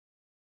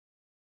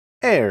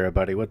Hey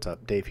everybody, what's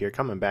up? Dave here,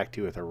 coming back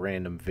to you with a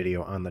random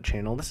video on the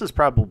channel. This is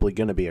probably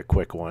going to be a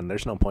quick one.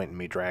 There's no point in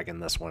me dragging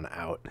this one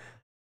out.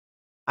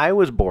 I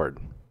was bored.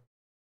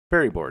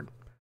 Very bored.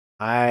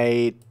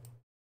 I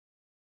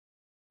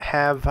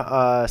have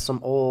some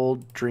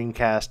old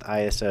Dreamcast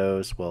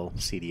ISOs, well,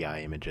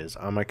 CDI images,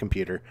 on my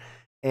computer.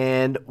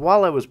 And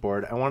while I was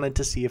bored, I wanted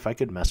to see if I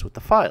could mess with the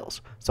files.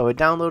 So I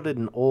downloaded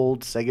an old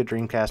Sega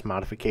Dreamcast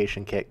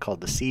modification kit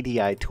called the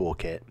CDI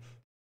Toolkit,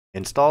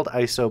 installed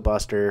ISO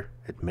Buster,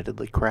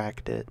 admittedly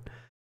cracked it,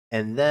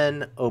 and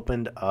then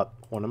opened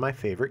up one of my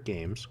favorite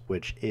games,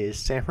 which is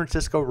San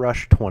Francisco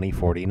Rush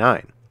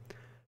 2049.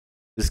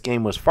 This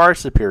game was far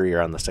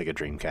superior on the Sega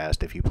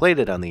Dreamcast. If you played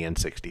it on the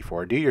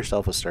N64, do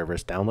yourself a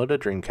service, download a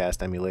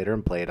Dreamcast emulator,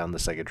 and play it on the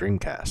Sega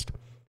Dreamcast.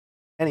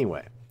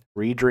 Anyway,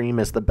 Redream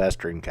is the best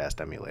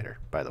Dreamcast emulator,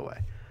 by the way.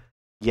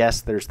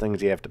 Yes, there's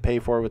things you have to pay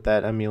for with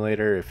that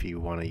emulator if you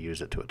want to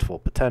use it to its full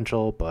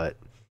potential, but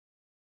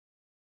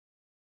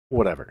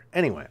whatever.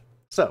 Anyway,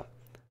 so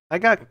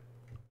I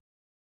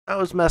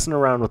was messing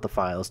around with the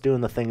files,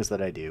 doing the things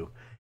that I do,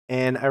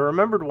 and I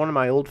remembered one of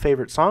my old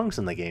favorite songs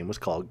in the game was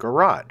called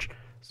Garage.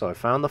 So I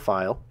found the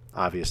file,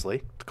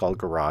 obviously. It's called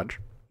Garage,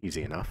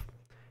 easy enough,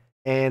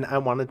 and I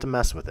wanted to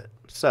mess with it.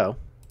 So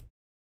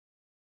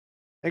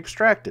I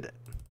extracted it,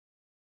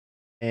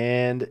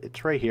 and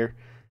it's right here.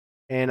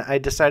 And I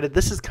decided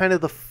this is kind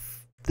of the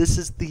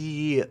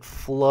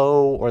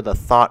flow or the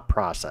thought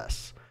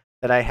process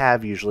that I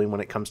have usually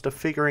when it comes to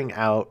figuring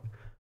out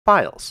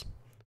files.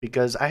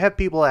 Because I have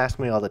people ask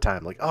me all the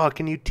time, like, oh,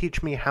 can you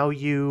teach me how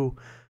you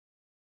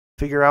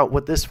figure out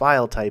what this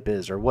file type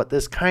is, or what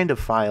this kind of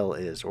file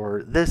is,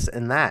 or this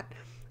and that.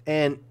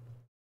 And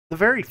the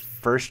very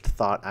first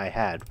thought I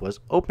had was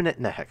open it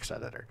in a hex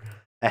editor.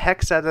 A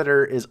hex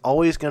editor is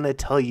always going to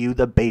tell you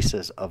the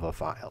basis of a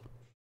file.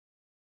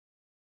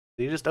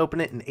 So you just open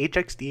it in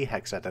HXD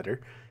hex editor,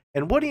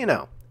 and what do you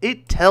know?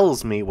 It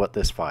tells me what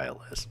this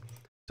file is.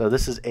 So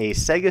this is a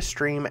Sega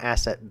Stream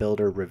Asset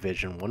Builder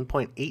revision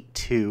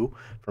 1.82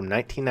 from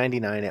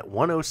 1999 at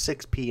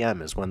 1:06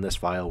 p.m. is when this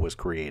file was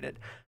created.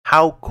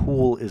 How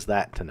cool is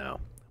that to know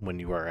when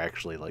you are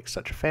actually like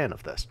such a fan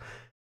of this?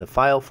 The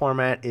file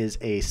format is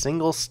a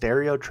single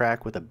stereo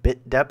track with a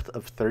bit depth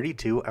of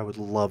 32. I would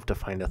love to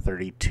find a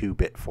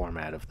 32-bit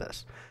format of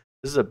this.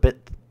 This is a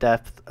bit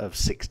depth of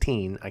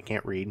 16. I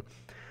can't read.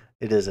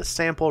 It is a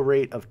sample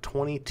rate of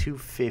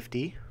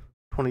 2250.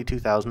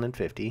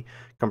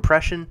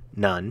 Compression,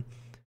 none.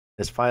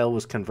 This file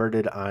was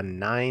converted on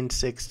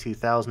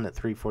 9/6/2000 at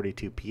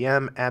 3:42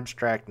 p.m.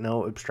 Abstract,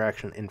 no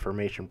abstraction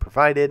information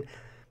provided.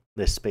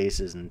 This space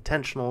is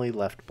intentionally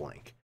left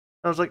blank.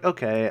 I was like,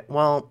 okay,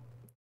 well,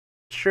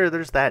 sure,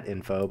 there's that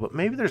info, but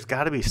maybe there's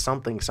got to be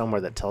something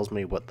somewhere that tells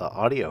me what the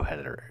audio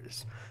header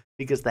is.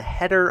 Because the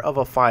header of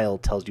a file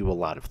tells you a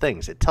lot of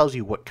things. It tells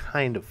you what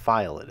kind of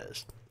file it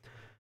is.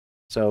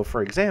 So,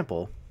 for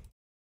example,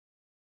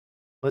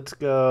 let's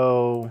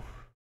go,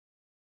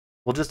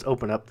 we'll just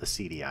open up the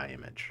CDI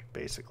image,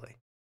 basically.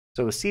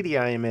 So a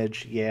CDI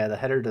image, yeah, the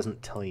header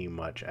doesn't tell you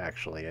much,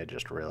 actually, I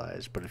just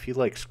realized. But if you,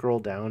 like, scroll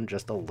down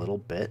just a little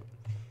bit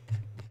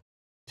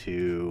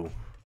to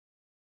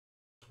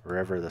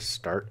wherever the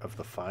start of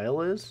the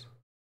file is,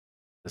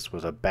 this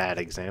was a bad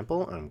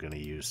example. I'm going to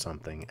use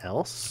something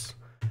else.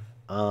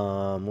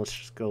 Let's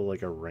just go,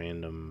 like, a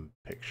random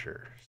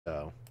picture.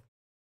 So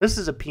this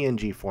is a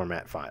PNG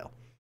format file.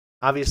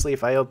 Obviously,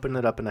 if I open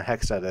it up in a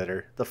hex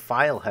editor, the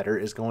file header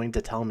is going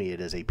to tell me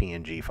it is a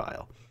PNG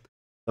file.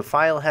 The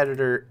file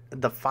header,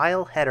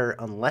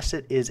 unless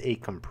it is a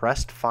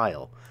compressed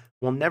file,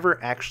 will never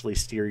actually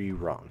steer you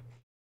wrong.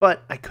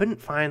 But I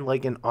couldn't find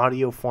like an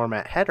audio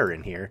format header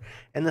in here,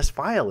 and this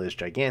file is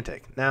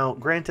gigantic. Now,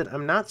 granted,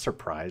 I'm not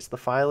surprised the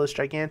file is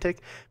gigantic,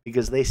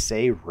 because they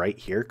say right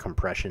here,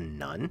 compression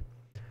none.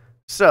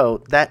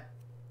 So that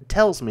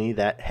tells me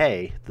that,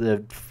 hey,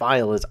 the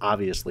file is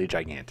obviously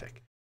gigantic.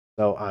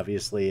 So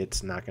obviously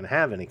it's not going to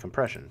have any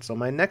compression. So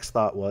my next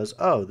thought was,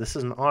 oh, this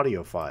is an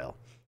audio file.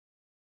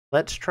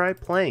 Let's try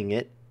playing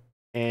it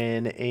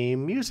in a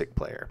music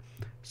player.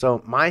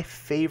 So my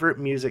favorite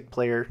music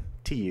player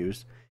to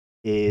use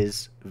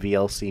is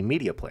VLC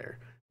Media Player.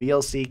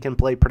 VLC can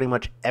play pretty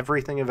much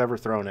everything I've ever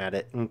thrown at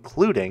it,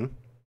 including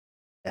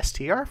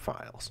STR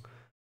files.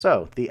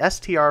 So the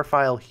STR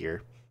file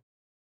here,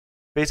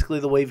 basically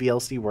the way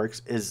VLC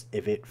works is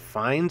if it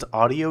finds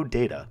audio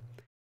data,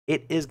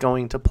 it is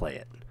going to play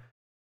it.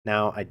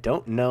 Now, I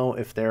don't know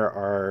if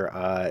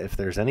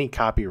there's any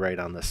copyright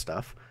on this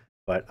stuff,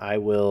 but I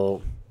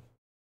will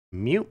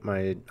mute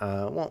my,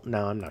 well,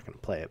 no, I'm not going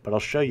to play it, but I'll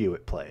show you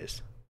it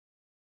plays.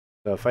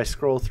 So if I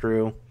scroll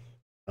through,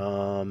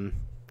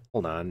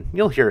 hold on,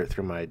 you'll hear it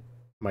through my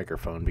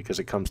microphone because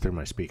it comes through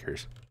my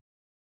speakers.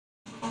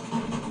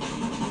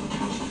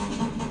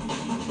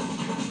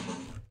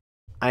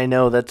 I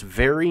know that's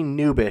very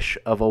noobish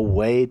of a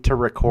way to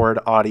record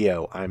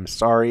audio. I'm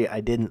sorry,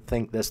 I didn't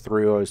think this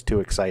through. I was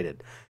too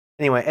excited.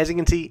 Anyway, as you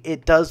can see,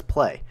 it does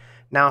play.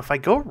 Now, if I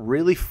go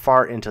really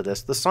far into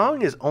this, the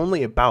song is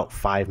only about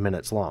 5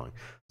 minutes long.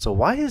 So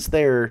why is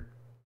there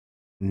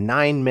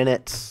 9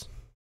 minutes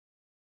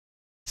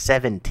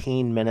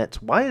 17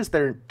 minutes. Why is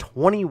there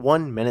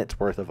 21 minutes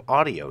worth of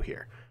audio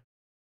here?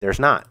 There's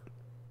not.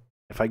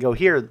 If I go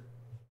here,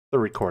 the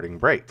recording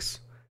breaks.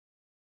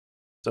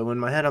 So in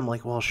my head, I'm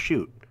like, well,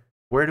 shoot.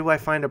 Where do I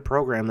find a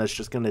program that's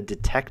just going to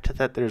detect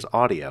that there's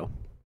audio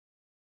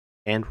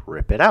and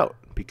rip it out?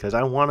 Because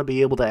I want to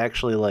be able to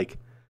actually, like,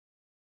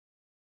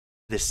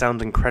 this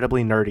sounds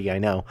incredibly nerdy, I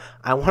know.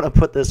 I want to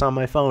put this on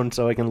my phone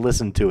so I can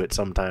listen to it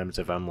sometimes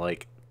if I'm,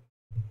 like,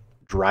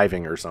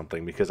 driving or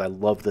something, because I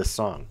love this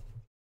song.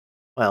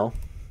 Well,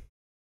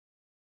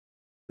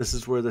 this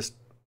is where this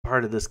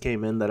part of this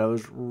came in that I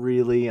was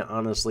really,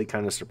 honestly,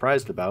 kind of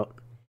surprised about.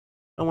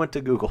 I went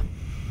to Google.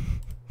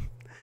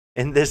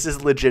 And this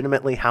is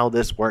legitimately how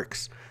this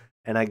works.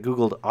 And I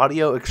Googled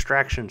audio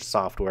extraction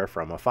software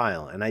from a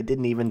file, and I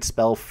didn't even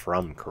spell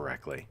from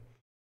correctly.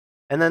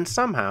 And then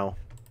somehow,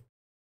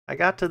 I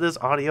got to this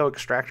audio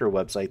extractor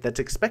website that's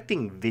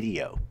expecting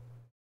video.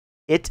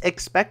 It's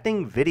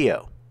expecting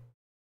video.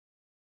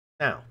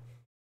 Now,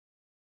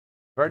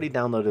 I've already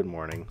downloaded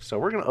morning, so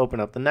we're going to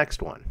open up the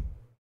next one.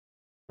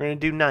 We're going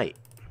to do night.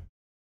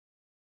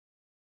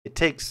 It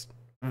takes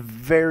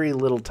very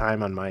little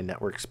time on my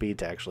network speed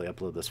to actually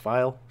upload this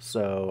file,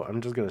 so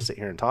I'm just going to sit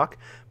here and talk.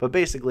 But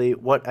basically,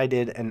 what I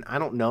did, and I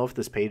don't know if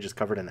this page is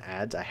covered in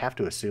ads. I have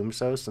to assume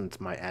so, since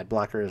my ad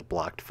blocker has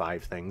blocked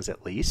 5 things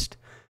at least.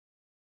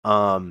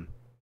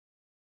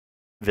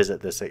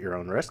 Visit this at your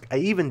own risk. I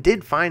even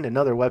did find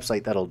another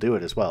website that'll do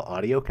it as well,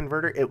 Audio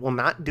Converter. It will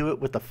not do it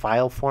with the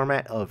file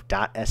format of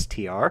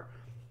 .str,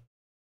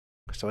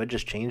 so I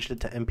just changed it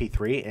to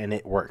MP3, and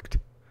it worked.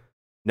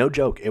 No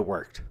joke, it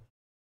worked.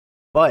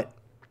 But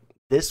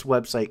this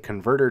website,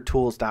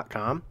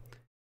 convertertools.com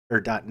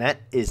or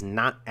 .net, is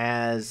not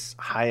as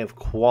high of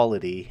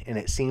quality, and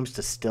it seems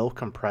to still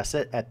compress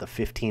it at the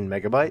 15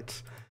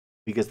 megabytes,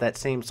 because that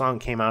same song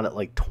came out at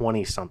like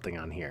 20 something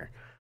on here.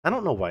 I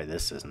don't know why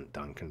this isn't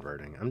done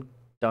converting. I'm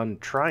done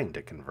trying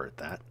to convert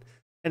that.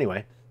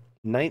 Anyway,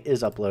 night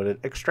is uploaded.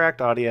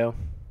 Extract audio.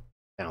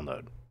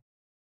 Download.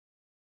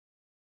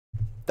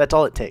 That's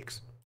all it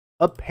takes.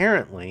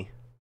 Apparently,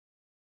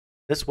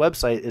 this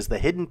website is the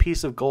hidden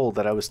piece of gold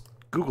that I was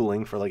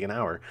Googling for like an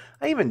hour.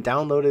 I even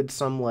downloaded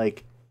some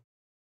like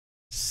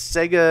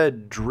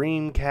Sega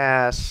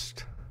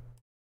Dreamcast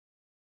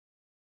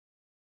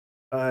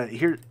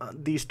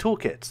these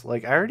toolkits.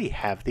 Like, I already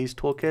have these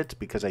toolkits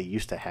because I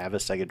used to have a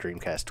Sega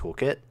Dreamcast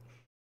toolkit.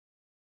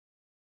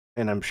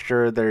 And I'm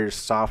sure there's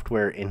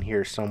software in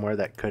here somewhere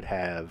that could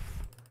have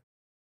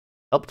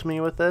helped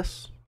me with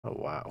this. Oh,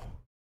 wow.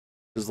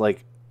 This is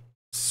like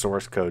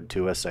source code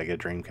to a Sega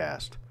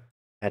Dreamcast.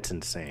 That's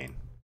insane.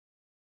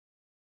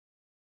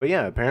 But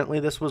yeah, apparently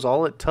this was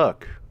all it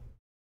took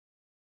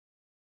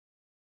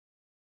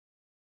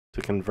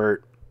to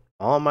convert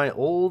all my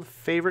old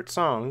favorite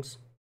songs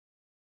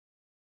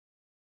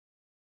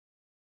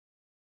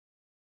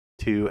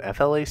to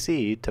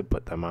FLAC to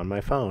put them on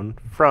my phone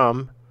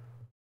from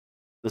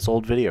this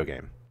old video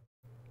game.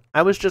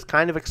 I was just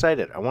kind of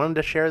excited. I wanted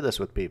to share this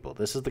with people.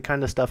 This is the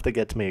kind of stuff that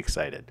gets me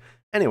excited.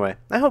 Anyway,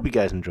 I hope you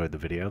guys enjoyed the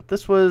video.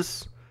 This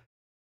was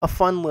a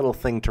fun little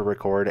thing to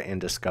record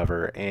and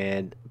discover,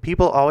 and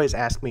people always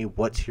ask me,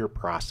 what's your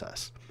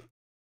process?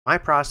 My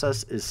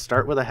process is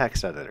start with a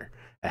hex editor.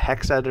 A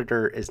hex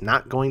editor is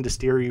not going to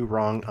steer you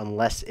wrong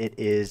unless it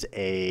is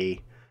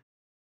a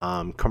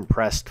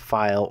compressed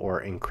file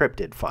or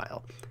encrypted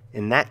file.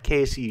 In that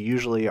case, you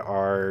usually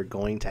are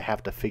going to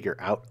have to figure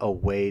out a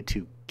way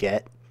to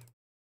get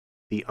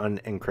the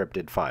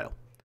unencrypted file.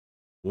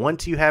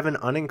 Once you have an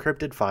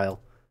unencrypted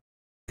file,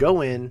 go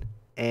in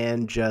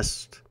and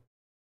just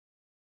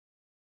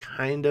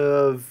kind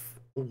of,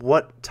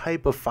 what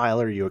type of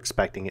file are you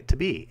expecting it to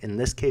be? In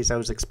this case, I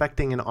was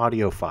expecting an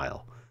audio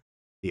file.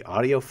 The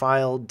audio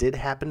file did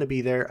happen to be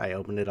there. I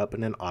opened it up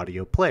in an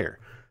audio player.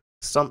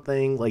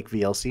 Something like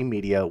VLC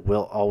Media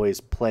will always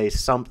play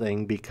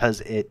something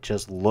because it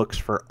just looks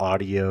for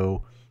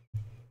audio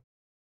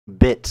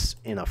bits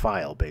in a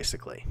file,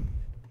 basically.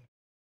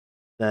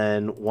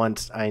 Then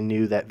once I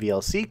knew that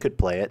VLC could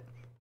play it,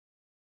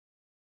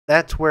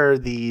 that's where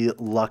the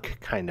luck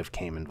kind of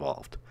came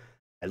involved.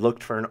 I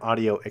looked for an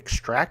audio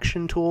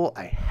extraction tool.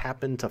 I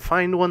happened to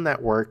find one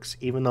that works,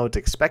 even though it's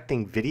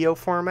expecting video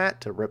format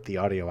to rip the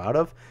audio out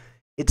of.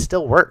 It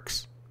still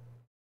works.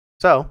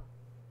 So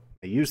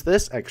I use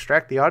this, I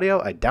extract the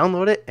audio, I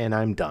download it, and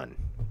I'm done.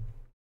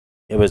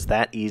 It was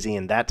that easy,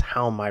 and that's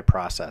how my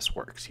process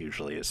works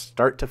usually, is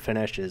start to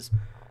finish is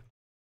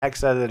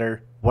hex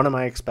editor, what am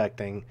I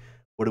expecting,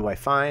 what do I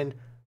find,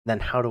 then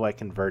how do I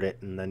convert it,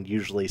 and then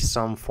usually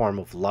some form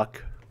of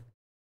luck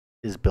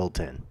is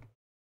built in.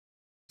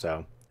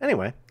 So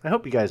anyway, I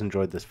hope you guys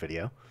enjoyed this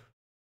video.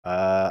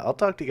 I'll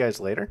talk to you guys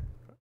later,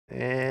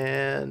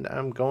 and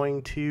I'm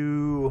going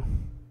to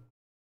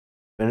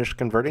finish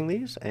converting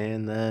these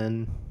and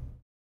then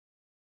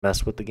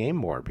mess with the game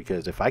more,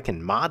 because if I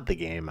can mod the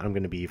game, I'm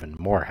going to be even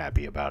more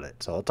happy about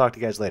it. So I'll talk to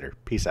you guys later.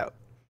 Peace out.